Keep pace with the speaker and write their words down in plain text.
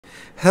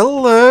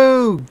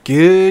Hello,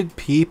 good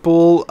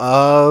people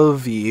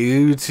of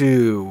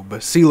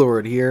YouTube.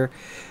 Sealord here,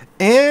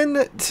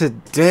 and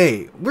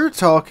today we're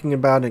talking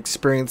about an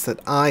experience that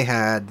I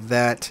had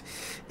that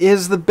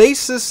is the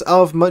basis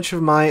of much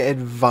of my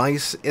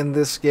advice in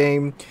this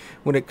game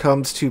when it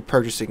comes to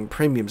purchasing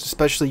premiums,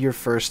 especially your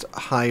first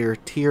higher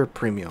tier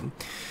premium.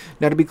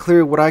 Now, to be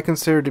clear, what I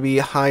consider to be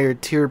higher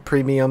tier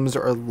premiums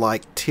are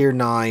like tier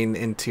 9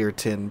 and tier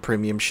 10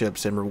 premium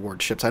ships and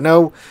reward ships. I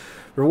know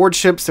reward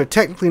ships, they're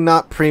technically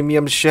not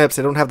premium ships.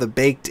 They don't have the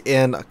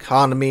baked-in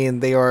economy,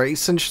 and they are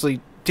essentially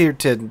tier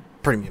 10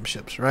 premium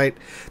ships, right?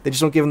 They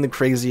just don't give them the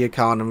crazy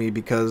economy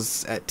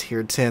because at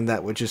tier 10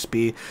 that would just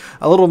be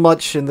a little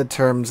much in the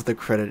terms of the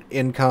credit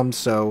income,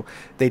 so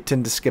they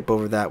tend to skip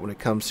over that when it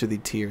comes to the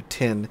tier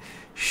 10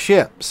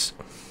 ships.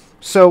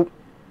 So,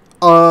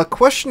 a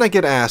question I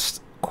get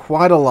asked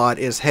quite a lot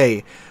is,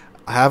 hey,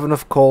 I have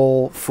enough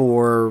coal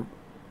for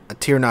a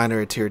tier 9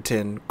 or a tier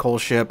 10 coal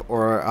ship,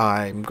 or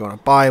I'm going to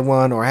buy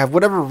one, or I have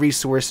whatever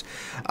resource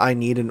I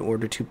need in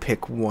order to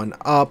pick one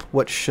up.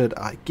 What should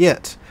I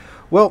get?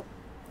 Well,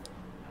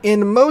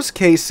 in most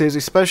cases,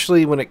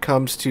 especially when it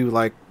comes to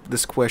like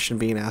this question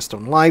being asked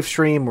on live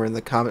stream or in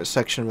the comment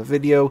section of a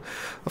video,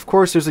 of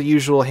course there's a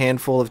usual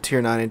handful of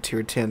tier 9 and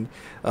tier 10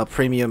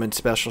 premium and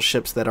special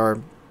ships that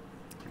are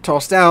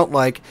tossed out,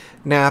 like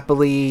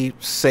Napoli,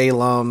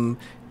 Salem,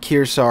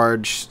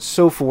 Kearsarge,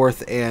 so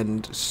forth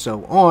and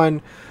so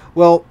on.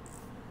 Well,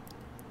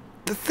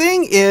 the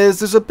thing is,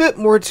 there's a bit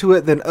more to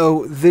it than,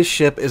 oh, this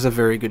ship is a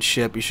very good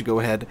ship, you should go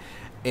ahead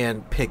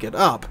and pick it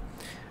up.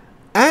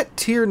 At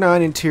tier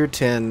 9 and tier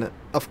 10,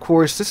 of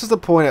course, this is the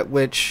point at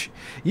which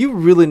you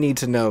really need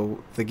to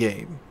know the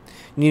game.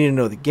 You need to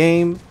know the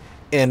game,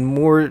 and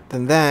more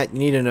than that, you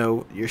need to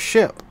know your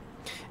ship.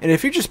 And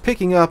if you're just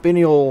picking up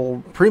any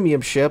old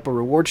premium ship or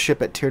reward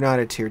ship at tier 9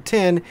 or tier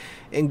 10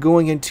 and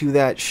going into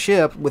that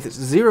ship with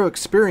zero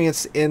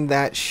experience in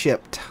that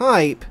ship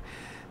type,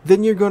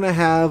 then you're going to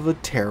have a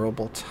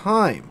terrible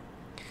time.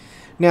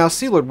 Now,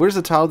 Sealord, where's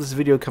the title of this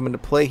video come into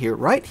play here?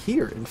 Right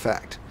here, in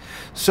fact.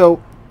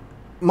 So,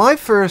 my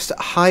first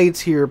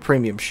high-tier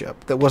premium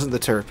ship that wasn't the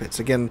Turpits.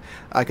 Again,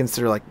 I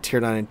consider like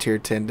tier 9 and tier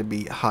 10 to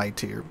be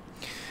high-tier.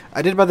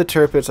 I did buy the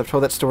Turpits. I've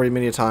told that story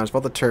many times.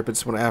 Bought the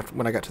Turpits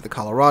when I got to the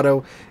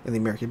Colorado and the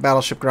American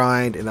Battleship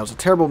grind, and that was a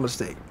terrible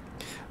mistake.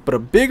 But a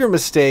bigger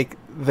mistake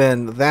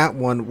than that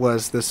one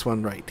was this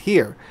one right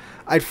here.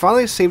 I'd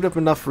finally saved up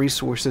enough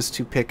resources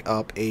to pick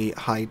up a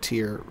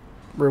high-tier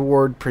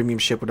reward premium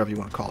ship, whatever you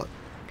want to call it.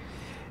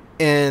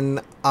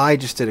 And I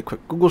just did a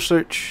quick Google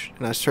search,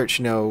 and I searched,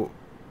 you know,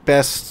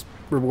 best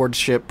reward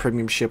ship,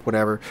 premium ship,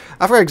 whatever.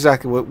 I forgot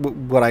exactly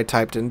what I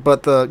typed in,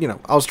 but I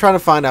was trying to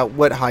find out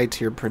what high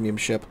tier premium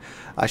ship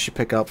I should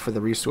pick up for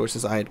the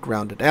resources I had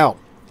grounded out.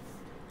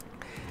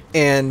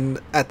 And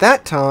at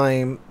that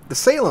time, the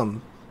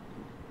Salem,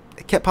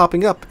 it kept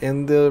popping up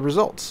in the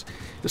results.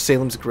 The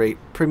Salem's a great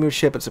premium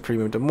ship. It's a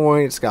premium Des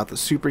Moines. It's got the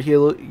super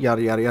heal,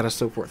 yada yada yada,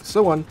 so forth and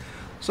so on.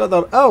 So I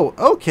thought, oh,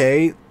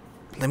 okay,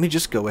 let me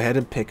just go ahead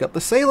and pick up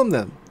the Salem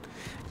then.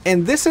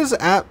 And this is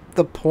at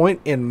the point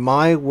in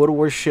my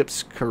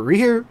Warships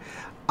career,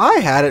 I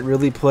hadn't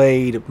really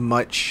played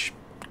much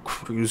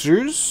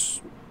cruisers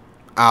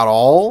at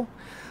all,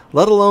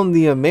 let alone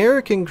the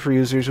American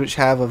cruisers, which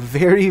have a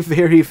very,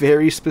 very,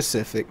 very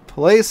specific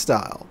play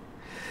style.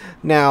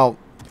 Now,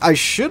 I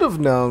should have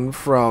known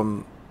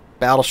from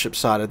Battleship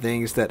side of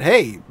things that,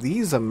 hey,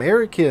 these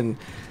American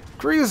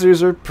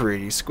cruisers are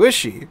pretty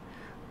squishy,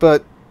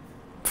 but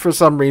for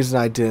some reason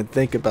I didn't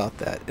think about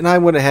that, and I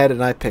went ahead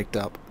and I picked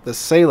up the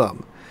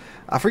Salem.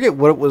 I forget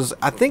what it was.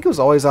 I think it was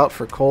always out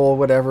for coal or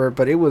whatever,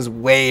 but it was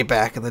way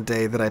back in the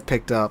day that I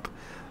picked up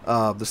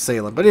the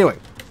Salem. But anyway,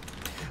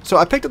 so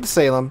I picked up the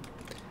Salem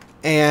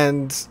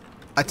and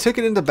I took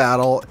it into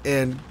battle,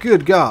 and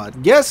good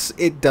God, yes,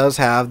 it does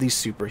have the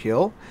super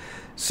heal,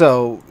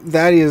 so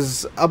that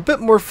is a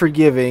bit more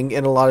forgiving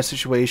in a lot of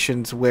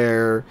situations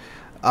where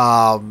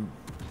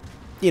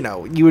you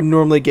know, you would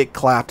normally get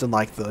clapped in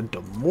like the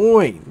Des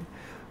Moines.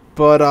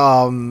 But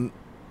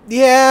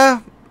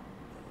yeah,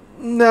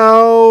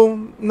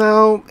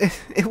 no,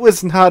 it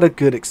was not a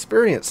good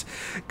experience,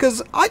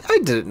 because I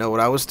didn't know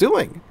what I was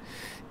doing.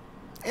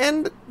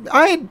 And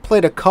I had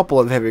played a couple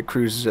of heavy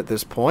cruisers at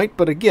this point,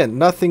 but again,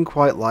 nothing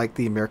quite like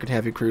the American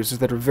heavy cruisers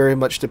that are very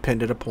much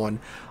dependent upon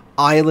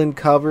island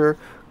cover,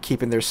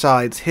 keeping their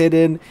sides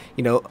hidden,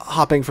 you know,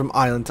 hopping from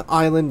island to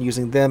island,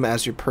 using them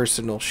as your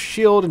personal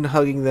shield and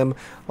hugging them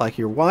like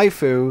your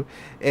waifu,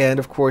 and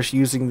of course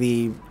using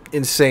the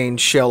insane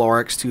shell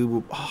arcs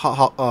to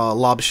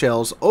lob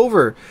shells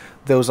over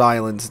those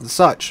islands and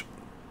such.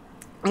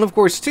 And of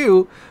course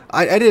too,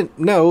 I didn't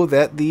know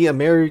that the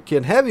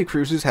American heavy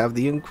cruisers have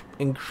the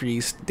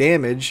increased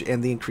damage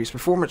and the increased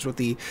performance with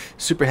the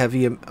super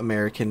heavy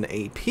American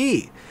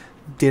AP.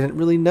 Didn't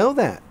really know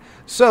that.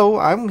 So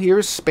I'm here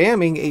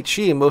spamming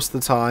HE most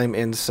of the time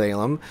in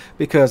Salem,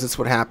 because it's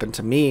what happened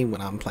to me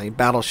when I'm playing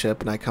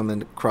Battleship and I come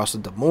in across a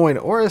Des Moines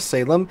or a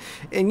Salem,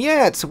 and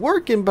yeah, it's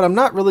working, but I'm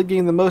not really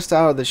getting the most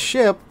out of the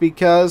ship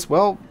because,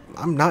 well,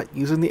 I'm not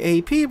using the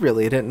AP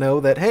really. I didn't know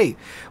that, hey,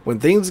 when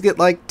things get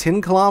like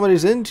 10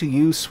 kilometers into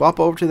you, swap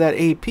over to that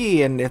AP,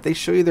 and if they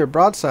show you their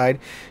broadside,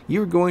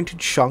 you're going to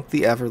chunk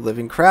the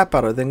ever-living crap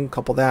out of them.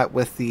 Couple that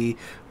with the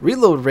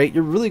reload rate,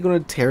 you're really going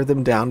to tear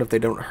them down if they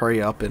don't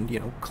hurry up and, you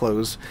know,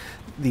 close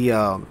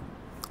the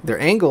their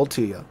angle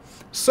to you.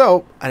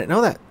 So I didn't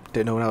know that.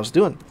 Didn't know what I was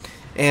doing.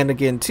 And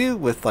again, too,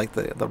 with like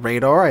the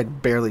radar, I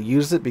barely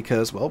used it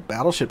because, well,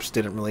 battleships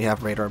didn't really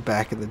have radar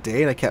back in the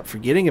day, and I kept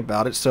forgetting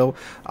about it. So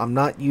I'm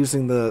not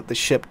using the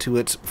ship to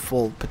its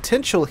full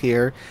potential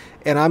here,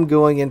 and I'm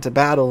going into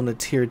battle in a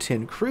tier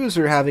 10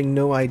 cruiser having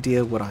no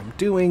idea what I'm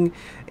doing,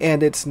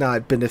 and it's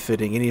not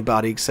benefiting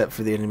anybody except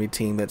for the enemy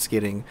team that's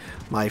getting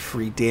my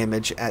free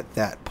damage at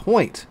that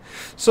point.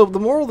 So the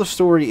moral of the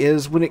story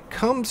is, when it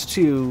comes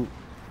to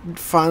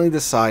finally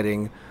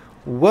deciding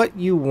what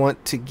you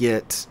want to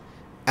get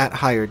at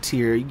higher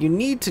tier, you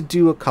need to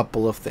do a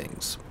couple of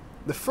things.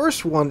 The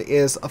first one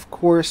is, of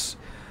course,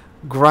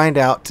 grind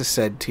out to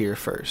said tier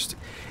first.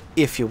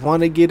 If you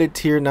want to get a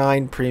tier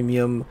 9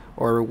 premium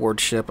or reward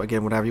ship,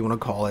 again, whatever you want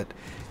to call it,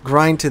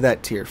 grind to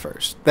that tier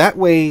first. That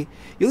way,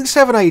 you at least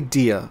have an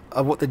idea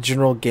of what the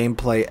general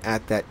gameplay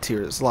at that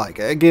tier is like.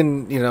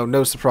 Again, you know,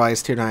 no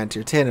surprise, tier 9,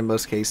 tier 10, in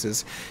most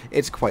cases,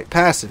 it's quite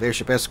passive.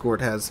 Airship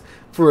Escort has,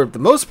 for the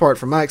most part,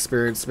 from my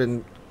experience,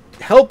 been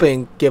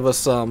helping give us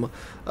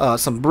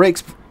some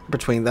breaks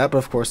between that, but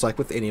of course, like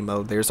with any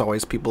mode, there's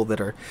always people that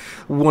are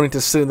wanting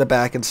to sit in the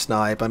back and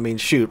snipe. I mean,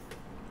 shoot,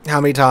 how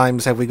many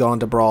times have we gone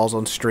to brawls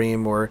on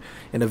stream or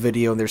in a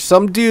video and there's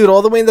some dude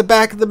all the way in the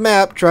back of the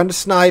map trying to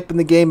snipe in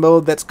the game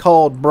mode that's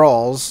called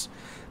brawls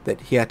that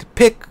he had to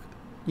pick,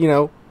 you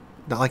know,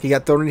 not like he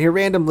got thrown in here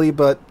randomly,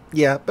 but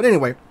yeah, but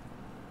anyway,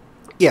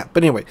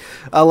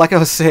 like I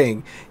was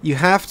saying, you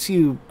have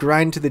to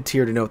grind to the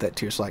tier to know what that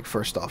tier's like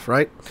first off,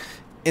 right?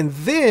 And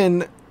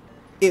then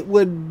it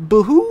would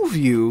behoove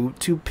you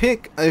to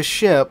pick a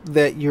ship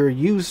that you're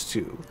used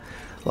to.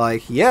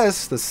 Like,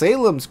 yes, the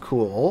Salem's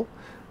cool,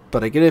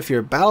 but again, if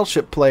you're a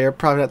battleship player,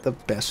 probably not the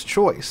best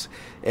choice.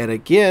 And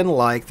again,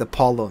 like the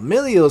Paulo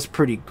Emilio is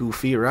pretty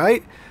goofy,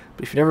 right?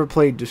 But if you never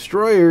played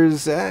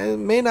destroyers, it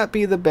may not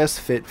be the best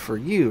fit for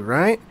you,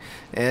 right?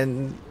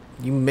 And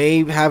you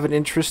may have an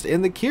interest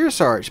in the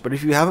Kearsarge, but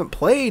if you haven't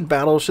played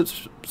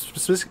battleships,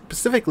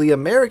 specifically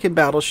American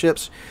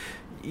battleships,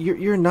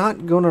 you're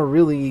not going to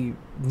really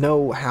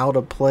know how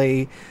to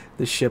play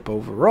the ship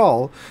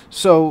overall.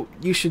 So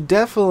you should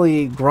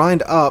definitely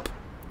grind up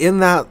in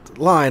that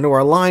line, or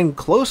a line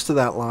close to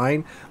that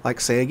line. Like,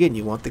 say again,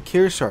 you want the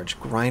Kearsarge,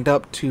 grind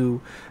up to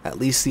at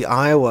least the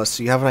Iowa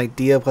so you have an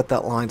idea of what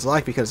that line's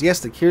like, because yes,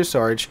 the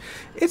Kearsarge,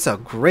 it's a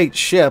great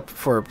ship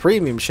for a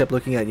premium ship,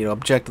 looking at, you know,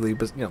 objectively,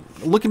 but you know,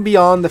 looking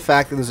beyond the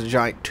fact that there's a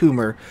giant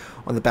tumor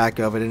on the back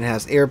of it and it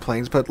has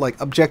airplanes, but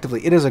like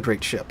objectively, it is a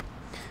great ship,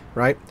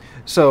 right?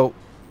 So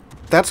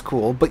that's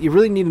cool, but you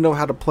really need to know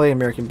how to play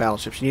American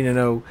battleships. You need to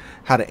know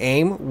how to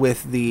aim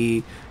with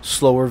the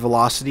slower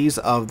velocities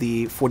of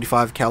the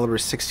 45 caliber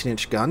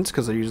 16-inch guns,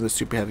 because they're using the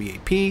super heavy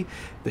AP.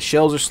 The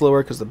shells are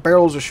slower because the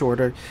barrels are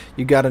shorter.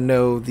 You got to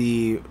know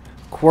the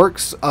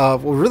quirks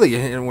of, well, really,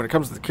 and when it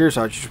comes to the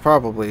Kearsarge, you should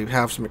probably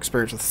have some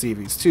experience with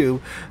CVs too.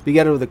 But you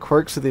got to know the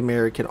quirks of the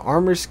American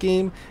armor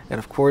scheme, and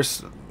of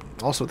course,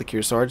 also the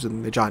Kearsarge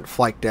and the giant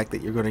flight deck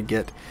that you're going to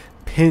get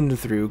pinned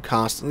through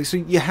constantly. So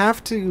you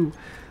have to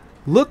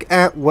look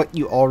at what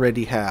you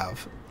already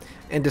have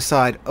and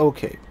decide,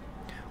 okay,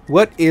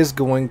 what is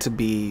going to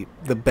be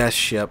the best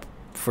ship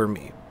for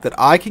me that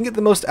I can get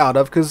the most out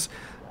of? Because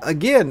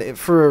again,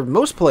 for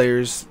most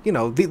players, you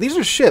know, these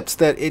are ships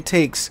that it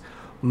takes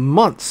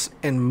months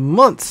and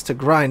months to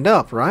grind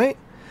up, right?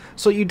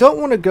 So you don't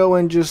want to go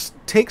and just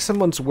take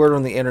someone's word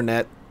on the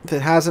internet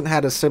that hasn't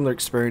had a similar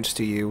experience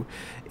to you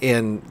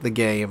in the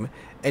game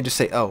and just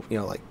say, oh, you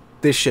know, like,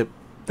 this ship,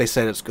 they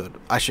said it's good,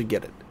 I should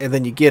get it. And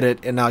then you get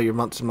it, and now your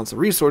months and months of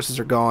resources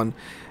are gone,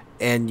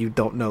 and you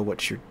don't know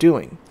what you're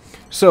doing.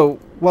 So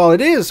while it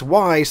is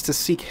wise to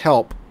seek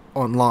help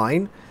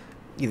online,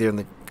 either in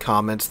the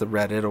comments, the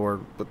Reddit,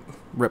 or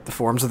rip the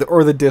forums,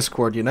 or the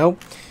Discord, you know,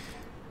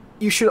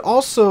 you should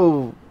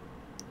also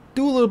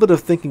do a little bit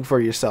of thinking for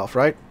yourself,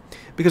 right?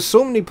 Because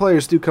so many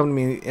players do come to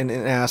me and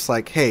ask,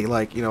 like, hey,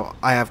 like, you know,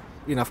 I have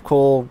enough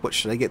coal, what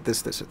should I get,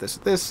 this, or this,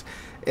 or this?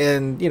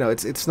 And, you know,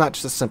 it's not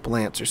just a simple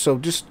answer. So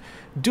just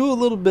do a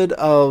little bit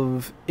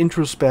of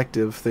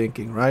introspective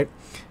thinking, right?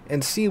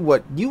 And see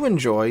what you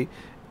enjoy,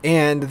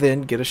 and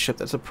then get a ship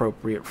that's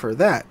appropriate for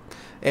that.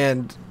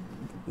 And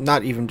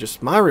not even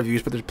just my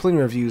reviews, but there's plenty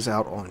of reviews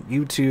out on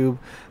YouTube.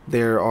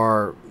 There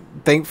are,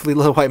 thankfully,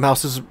 Little White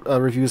Mouse's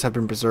reviews have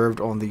been preserved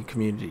on the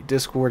community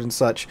Discord and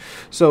such.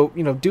 So,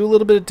 you know, do a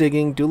little bit of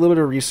digging, do a little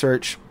bit of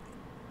research.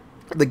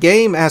 The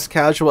game, as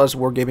casual as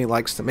Wargaming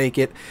likes to make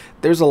it,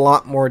 there's a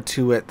lot more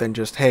to it than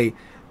just, hey,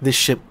 this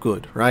ship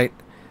good, right?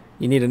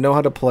 You need to know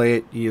how to play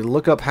it. You need to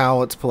look up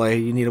how it's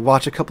played. You need to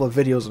watch a couple of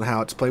videos on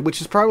how it's played, which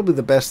is probably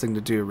the best thing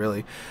to do,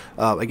 really.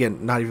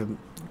 Again, not even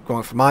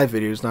going for my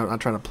videos, not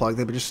trying to plug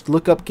them, but just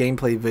look up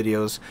gameplay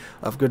videos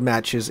of good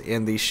matches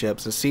in these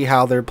ships and see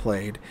how they're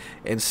played,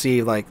 and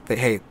see, like,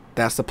 hey,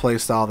 that's the play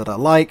style that I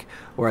like,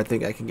 or I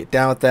think I can get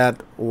down with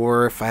that,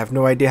 or if I have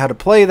no idea how to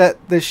play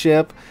this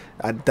ship,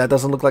 that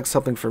doesn't look like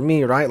something for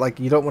me, right? Like,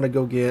 you don't want to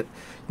go get,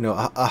 you know,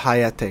 a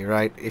Hayate,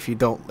 right? If you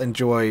don't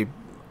enjoy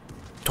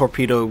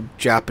torpedo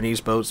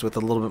Japanese boats with a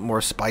little bit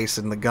more spice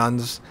in the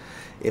guns.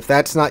 If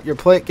that's not your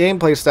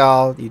gameplay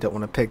style, you don't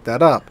want to pick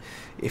that up.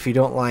 If you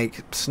don't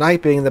like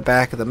sniping in the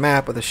back of the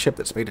map with a ship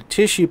that's made of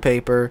tissue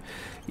paper,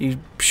 you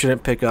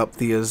shouldn't pick up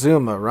the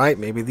Azuma, right?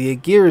 Maybe the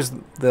Agir is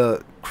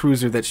the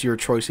cruiser that's your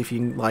choice if you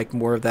like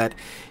more of that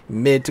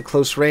mid to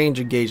close range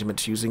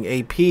engagements using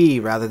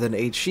AP rather than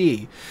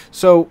HE.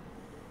 So,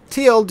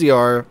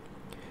 TLDR,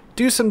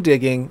 do some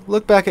digging,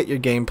 look back at your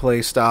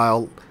gameplay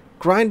style,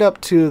 grind up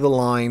to the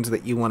lines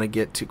that you want to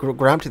get to,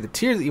 grind up to the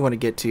tier that you want to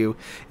get to,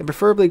 and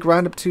preferably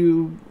grind up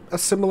to a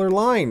similar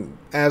line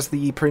as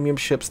the premium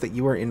ships that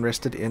you are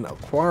interested in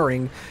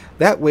acquiring.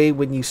 That way,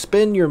 when you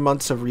spend your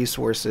months of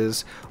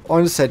resources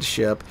on said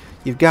ship,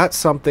 you've got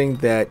something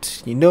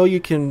that you know you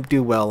can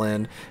do well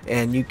in,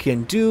 and you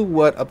can do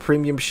what a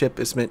premium ship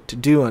is meant to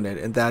do on it,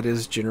 and that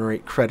is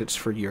generate credits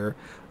for your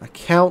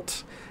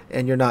account.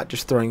 And you're not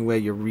just throwing away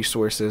your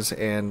resources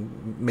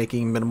and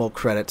making minimal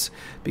credits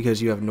because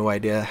you have no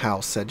idea how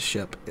said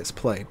ship is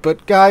played.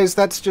 But guys,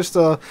 that's just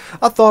a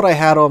thought I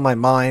had on my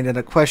mind and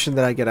a question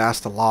that I get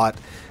asked a lot.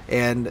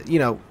 And, you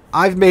know,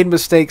 I've made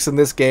mistakes in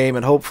this game,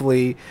 and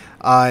hopefully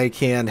I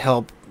can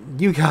help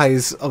you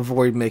guys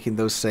avoid making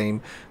those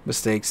same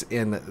mistakes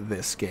in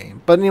this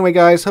game. But anyway,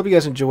 guys, hope you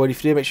guys enjoyed.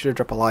 If you did, make sure to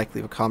drop a like,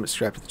 leave a comment,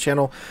 subscribe to the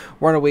channel.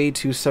 We're on our way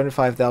to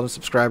 75,000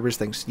 subscribers,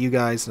 thanks to you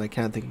guys, and I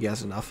can't thank you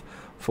guys enough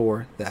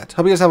for that.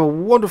 Hope you guys have a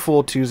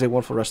wonderful Tuesday,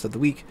 wonderful rest of the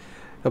week.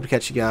 Hope to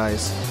catch you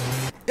guys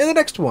in the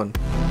next one.